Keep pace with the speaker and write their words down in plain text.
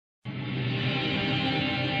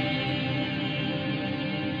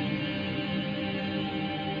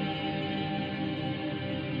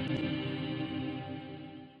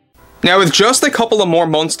Now, with just a couple of more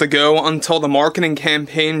months to go until the marketing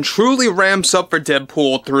campaign truly ramps up for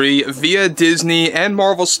Deadpool 3 via Disney and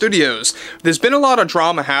Marvel Studios, there's been a lot of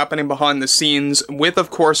drama happening behind the scenes with, of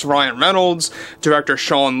course, Ryan Reynolds, director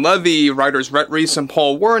Sean Levy, writers Rhett Reese and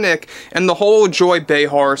Paul Wernick, and the whole Joy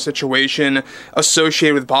Behar situation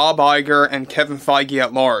associated with Bob Iger and Kevin Feige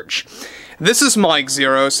at large. This is Mike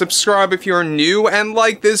Zero. Subscribe if you're new and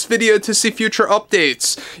like this video to see future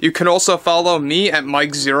updates. You can also follow me at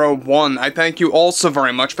Mike01. I thank you also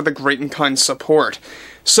very much for the great and kind support.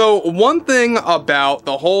 So, one thing about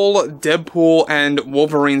the whole Deadpool and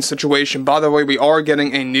Wolverine situation, by the way, we are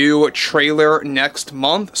getting a new trailer next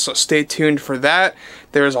month, so stay tuned for that.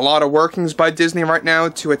 There's a lot of workings by Disney right now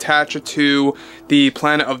to attach it to the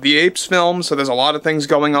Planet of the Apes film, so there's a lot of things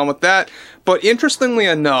going on with that. But interestingly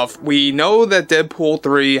enough, we know that Deadpool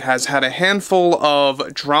 3 has had a handful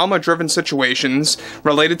of drama-driven situations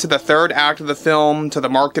related to the third act of the film, to the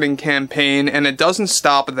marketing campaign, and it doesn't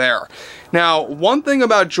stop there. Now, one thing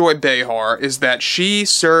about Joy Behar is that she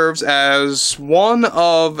serves as one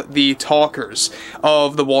of the talkers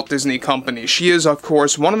of the Walt Disney Company. She is, of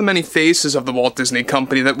course, one of the many faces of the Walt Disney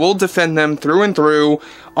Company that will defend them through and through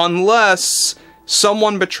unless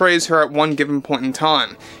someone betrays her at one given point in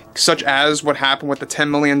time, such as what happened with the $10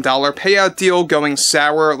 million payout deal going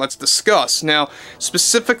sour. Let's discuss. Now,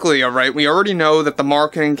 specifically, alright, we already know that the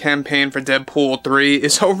marketing campaign for Deadpool 3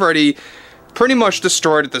 is already pretty much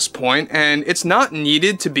destroyed at this point, and it's not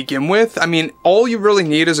needed to begin with. I mean, all you really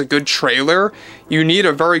need is a good trailer. You need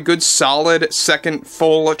a very good, solid, second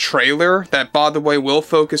full trailer that, by the way, will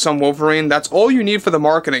focus on Wolverine. That's all you need for the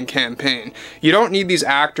marketing campaign. You don't need these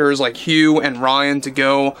actors like Hugh and Ryan to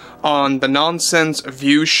go on the nonsense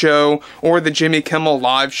View show or the Jimmy Kimmel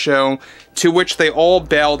Live show, to which they all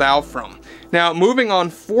bailed out from. Now, moving on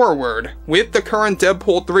forward, with the current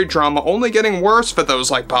Deadpool 3 drama only getting worse for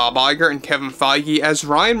those like Bob Iger and Kevin Feige, as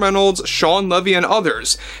Ryan Reynolds, Sean Levy, and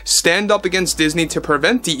others stand up against Disney to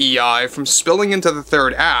prevent DEI from spilling into the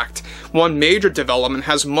third act, one major development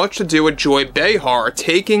has much to do with Joy Behar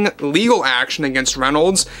taking legal action against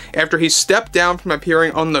Reynolds after he stepped down from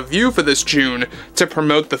appearing on The View for this June to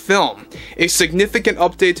promote the film. A significant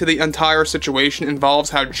update to the entire situation involves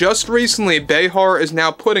how just recently Behar is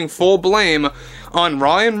now putting full blame on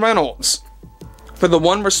Ryan Reynolds for the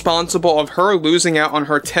one responsible of her losing out on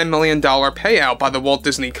her $10 million payout by the Walt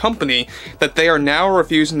Disney Company that they are now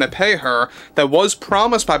refusing to pay her, that was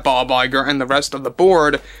promised by Bob Iger and the rest of the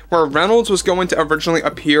board, where Reynolds was going to originally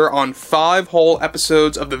appear on 5 whole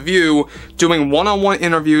episodes of The View, doing one-on-one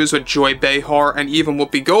interviews with Joy Behar and even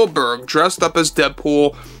Whoopi Goldberg, dressed up as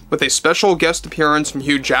Deadpool, with a special guest appearance from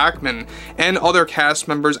Hugh Jackman and other cast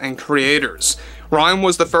members and creators. Ryan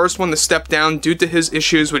was the first one to step down due to his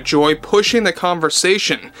issues with Joy pushing the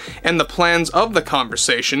conversation and the plans of the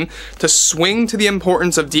conversation to swing to the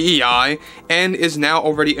importance of DEI, and is now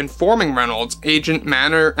already informing Reynolds, agent,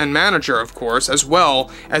 manager, of course, as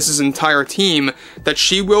well as his entire team, that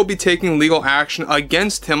she will be taking legal action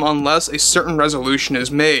against him unless a certain resolution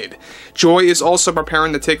is made. Joy is also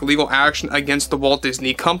preparing to take legal action against the Walt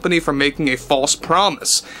Disney Company for making a false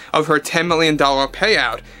promise of her $10 million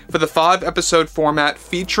payout for the 5-episode format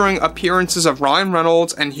featuring appearances of Ryan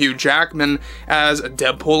Reynolds and Hugh Jackman as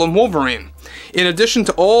Deadpool and Wolverine. In addition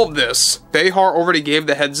to all of this, Behar already gave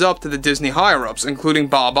the heads up to the Disney higher-ups, including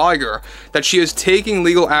Bob Iger, that she is taking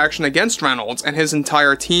legal action against Reynolds and his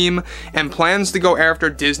entire team, and plans to go after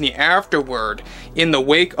Disney afterward in the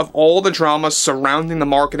wake of all the drama surrounding the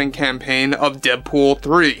marketing campaign of Deadpool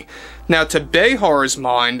 3. Now, to Behar's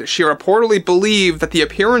mind, she reportedly believed that the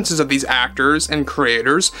appearances of these actors and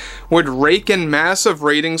creators would rake in massive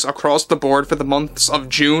ratings across the board for the months of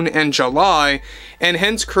June and July, and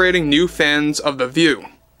hence creating new fans of The View,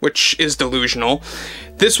 which is delusional.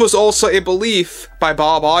 This was also a belief by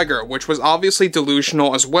Bob Iger, which was obviously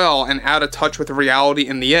delusional as well and out of touch with reality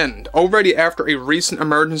in the end. Already after a recent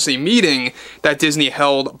emergency meeting that Disney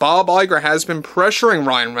held, Bob Iger has been pressuring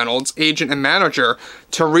Ryan Reynolds, agent and manager,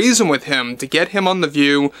 to reason with him to get him on The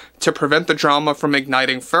View to prevent the drama from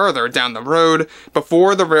igniting further down the road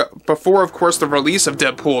before of course the release of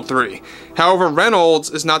Deadpool 3. However,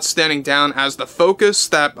 Reynolds is not standing down, as the focus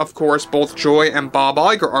that of course both Joy and Bob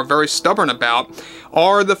Iger are very stubborn about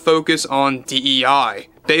are the focus on DEI.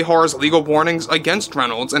 Behar's legal warnings against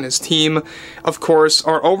Reynolds and his team, of course,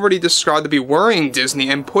 are already described to be worrying Disney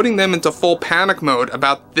and putting them into full panic mode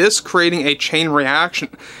about this creating a chain reaction,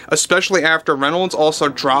 especially after Reynolds also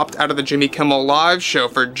dropped out of the Jimmy Kimmel Live show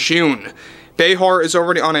for June. Behar is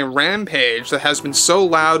already on a rampage that has been so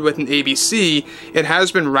loud within ABC, it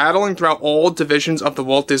has been rattling throughout all divisions of the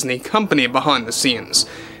Walt Disney Company behind the scenes.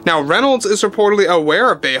 Now, Reynolds is reportedly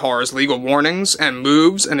aware of Behar's legal warnings and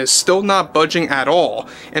moves and is still not budging at all,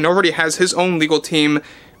 and already has his own legal team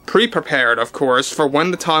pre-prepared, of course, for when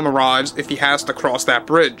the time arrives if he has to cross that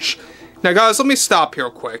bridge. Now guys, let me stop here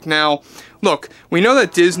quick. Now, look, we know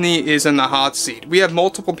that Disney is in the hot seat. We have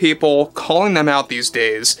multiple people calling them out these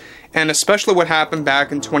days, and especially what happened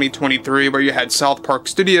back in 2023 where you had South Park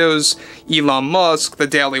Studios, Elon Musk, the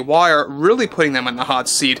Daily Wire, really putting them in the hot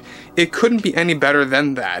seat. It couldn't be any better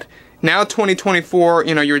than that. Now 2024,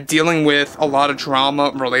 you're dealing with a lot of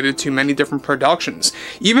drama related to many different productions.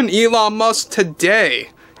 Even Elon Musk today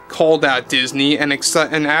called out Disney and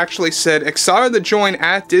actually said excited to join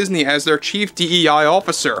at Disney as their chief DEI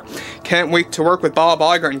officer. Can't wait to work with Bob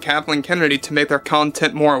Iger and Kathleen Kennedy to make their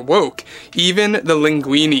content more woke. Even the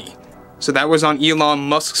linguini. So that was on Elon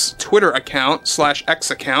Musk's Twitter account /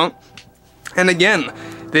 X account. And again,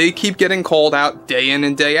 they keep getting called out day in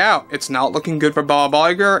and day out. It's not looking good for Bob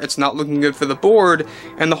Iger, it's not looking good for the board,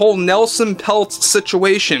 and the whole Nelson Peltz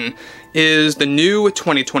situation is the new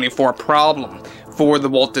 2024 problem for the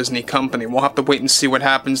Walt Disney Company. We'll have to wait and see what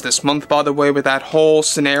happens this month, by the way, with that whole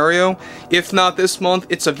scenario. If not this month,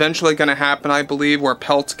 it's eventually going to happen, I believe, where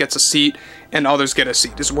Peltz gets a seat and others get a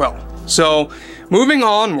seat as well. So, moving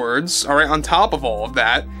onwards, alright, on top of all of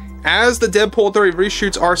that, as the Deadpool 3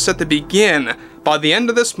 reshoots are set to begin by the end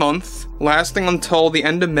of this month, lasting until the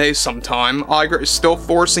end of May sometime, Iger is still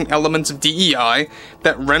forcing elements of DEI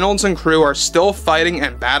that Reynolds and crew are still fighting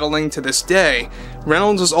and battling to this day.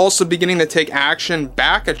 Reynolds is also beginning to take action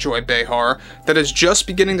back at Joy Behar that is just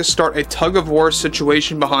beginning to start a tug-of-war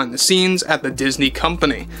situation behind the scenes at the Disney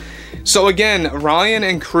company. So again, Ryan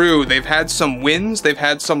and crew, they've had some wins, they've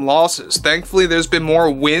had some losses. Thankfully, there's been more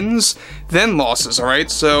wins than losses, alright?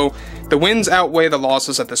 So the wins outweigh the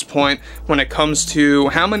losses at this point when it comes to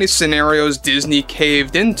how many scenarios Disney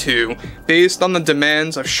caved into based on the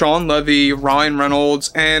demands of Shawn Levy, Ryan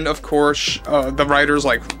Reynolds, and of course, the writers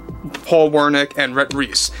like Paul Wernick and Rhett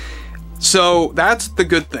Reese. So that's the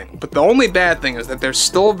good thing, but the only bad thing is that they're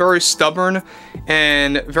still very stubborn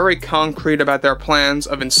and very concrete about their plans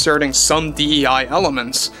of inserting some DEI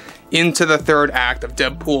elements into the third act of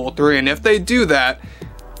Deadpool 3, and if they do that,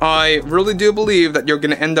 I really do believe that you're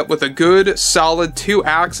going to end up with a good, solid 2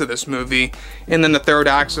 acts of this movie, and then the third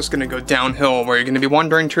act's just going to go downhill, where you're going to be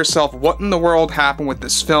wondering to yourself, what in the world happened with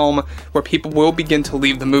this film, where people will begin to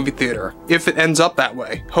leave the movie theater, if it ends up that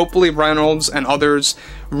way. Hopefully Reynolds and others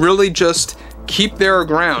really just keep their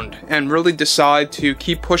ground, and really decide to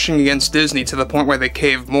keep pushing against Disney to the point where they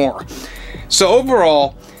cave more. So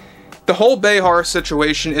overall, the whole Behar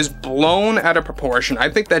situation is blown out of proportion. I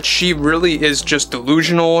think that she really is just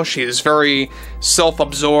delusional. She is very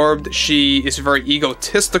self-absorbed. She is very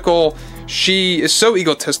egotistical. She is so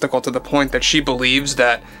egotistical to the point that she believes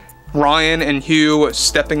that Ryan and Hugh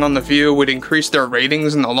stepping on The View would increase their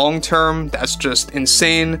ratings in the long term. That's just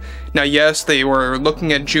insane. Now yes, they were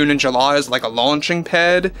looking at June and July as like a launching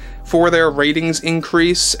pad for their ratings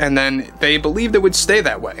increase, and then they believed it would stay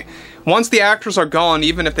that way. Once the actors are gone,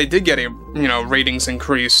 even if they did get a, ratings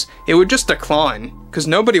increase, it would just decline, because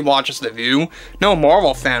nobody watches The View, no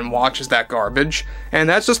Marvel fan watches that garbage, and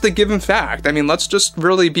that's just a given fact. I mean, let's just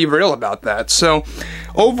really be real about that. So,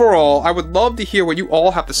 overall, I would love to hear what you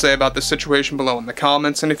all have to say about this situation below in the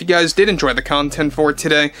comments, and if you guys did enjoy the content for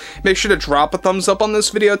today, make sure to drop a thumbs up on this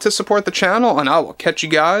video to support the channel, and I will catch you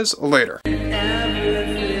guys later.